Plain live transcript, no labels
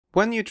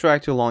When you try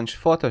to launch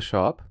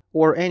Photoshop,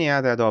 or any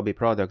other Adobe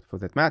product for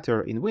that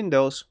matter, in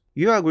Windows,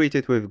 you are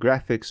greeted with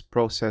Graphics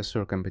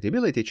Processor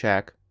Compatibility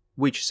Check,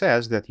 which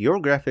says that your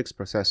graphics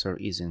processor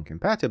is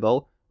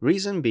incompatible,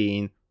 reason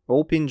being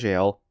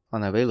OpenGL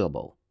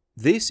unavailable.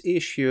 This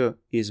issue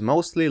is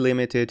mostly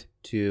limited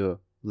to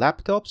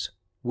laptops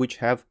which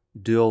have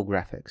dual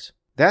graphics.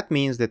 That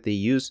means that they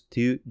use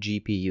two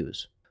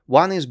GPUs.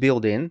 One is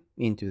built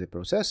into the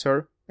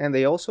processor, and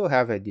they also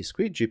have a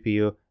discrete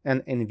GPU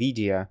and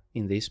NVIDIA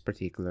in this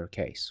particular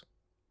case.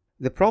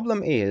 The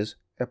problem is,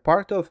 a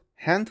part of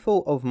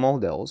handful of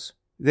models,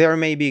 there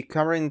may be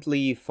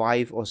currently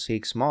 5 or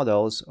 6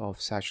 models of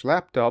such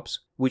laptops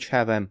which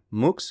have a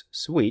MUX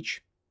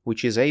switch,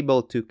 which is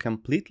able to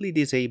completely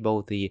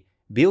disable the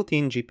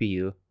built-in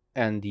GPU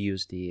and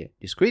use the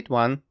discrete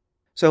one.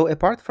 So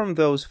apart from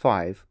those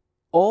 5,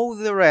 all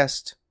the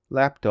rest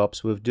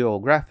laptops with dual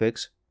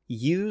graphics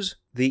use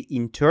the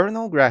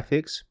internal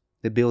graphics,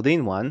 the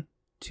built-in one,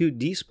 to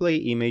display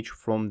image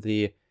from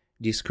the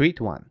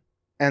discrete one.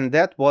 And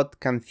that's what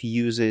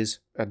confuses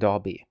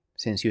Adobe,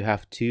 since you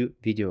have two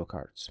video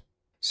cards.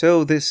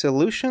 So the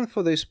solution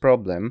for this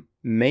problem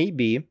may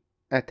be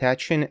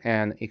attaching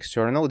an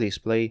external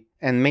display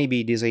and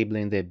maybe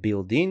disabling the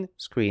built-in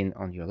screen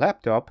on your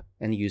laptop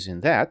and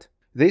using that.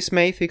 This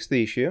may fix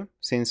the issue,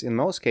 since in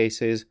most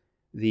cases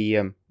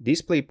the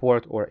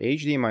DisplayPort or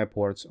HDMI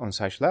ports on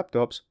such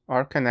laptops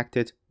are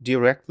connected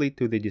directly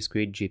to the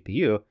discrete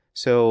GPU,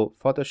 so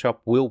Photoshop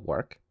will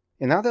work.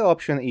 Another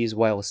option is,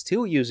 while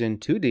still using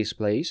two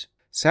displays,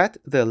 set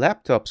the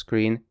laptop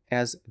screen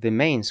as the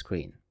main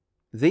screen.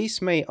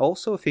 This may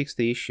also fix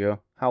the issue,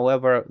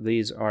 however,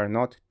 these are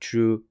not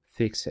true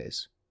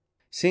fixes.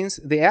 Since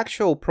the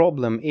actual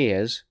problem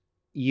is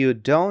you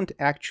don't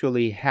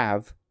actually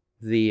have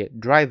the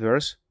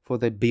drivers for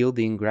the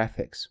built-in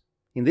graphics.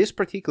 In this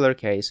particular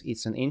case,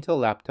 it's an Intel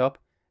laptop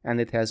and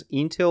it has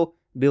Intel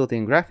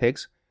built-in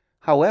graphics,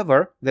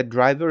 however, the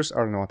drivers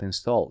are not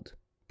installed.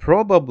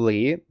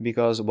 Probably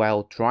because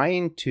while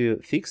trying to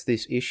fix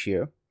this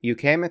issue, you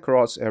came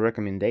across a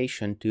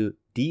recommendation to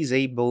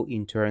disable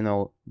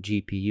internal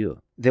GPU,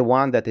 the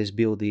one that is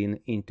built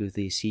into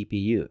the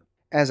CPU.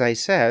 As I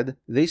said,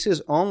 this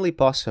is only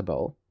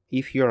possible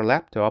if your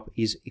laptop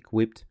is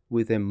equipped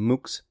with a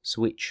MUX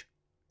switch,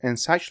 and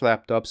such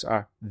laptops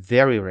are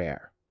very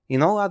rare.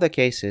 In all other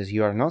cases,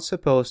 you are not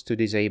supposed to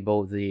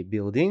disable the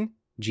built-in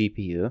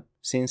GPU,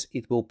 since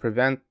it will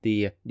prevent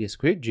the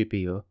discrete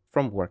GPU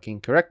from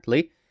working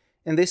correctly,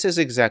 and this is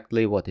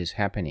exactly what is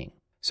happening.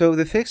 So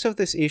the fix of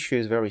this issue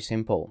is very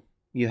simple.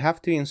 You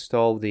have to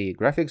install the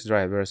graphics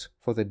drivers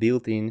for the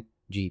built-in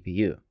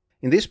GPU.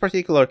 In this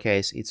particular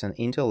case, it's an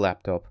Intel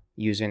laptop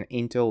using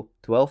Intel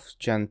 12th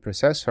Gen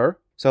processor,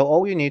 so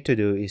all you need to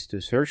do is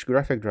to search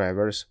graphic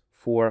drivers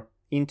for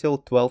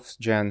Intel 12th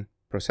Gen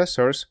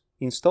processors,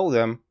 install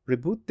them,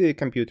 reboot the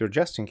computer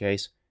just in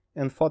case,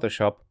 and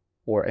Photoshop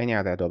or any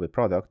other Adobe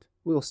product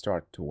will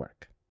start to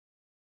work.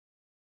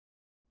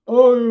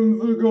 I'm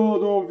the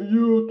god of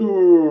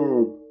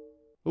YouTube!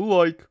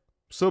 Like,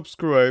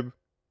 subscribe,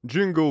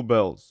 jingle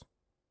bells.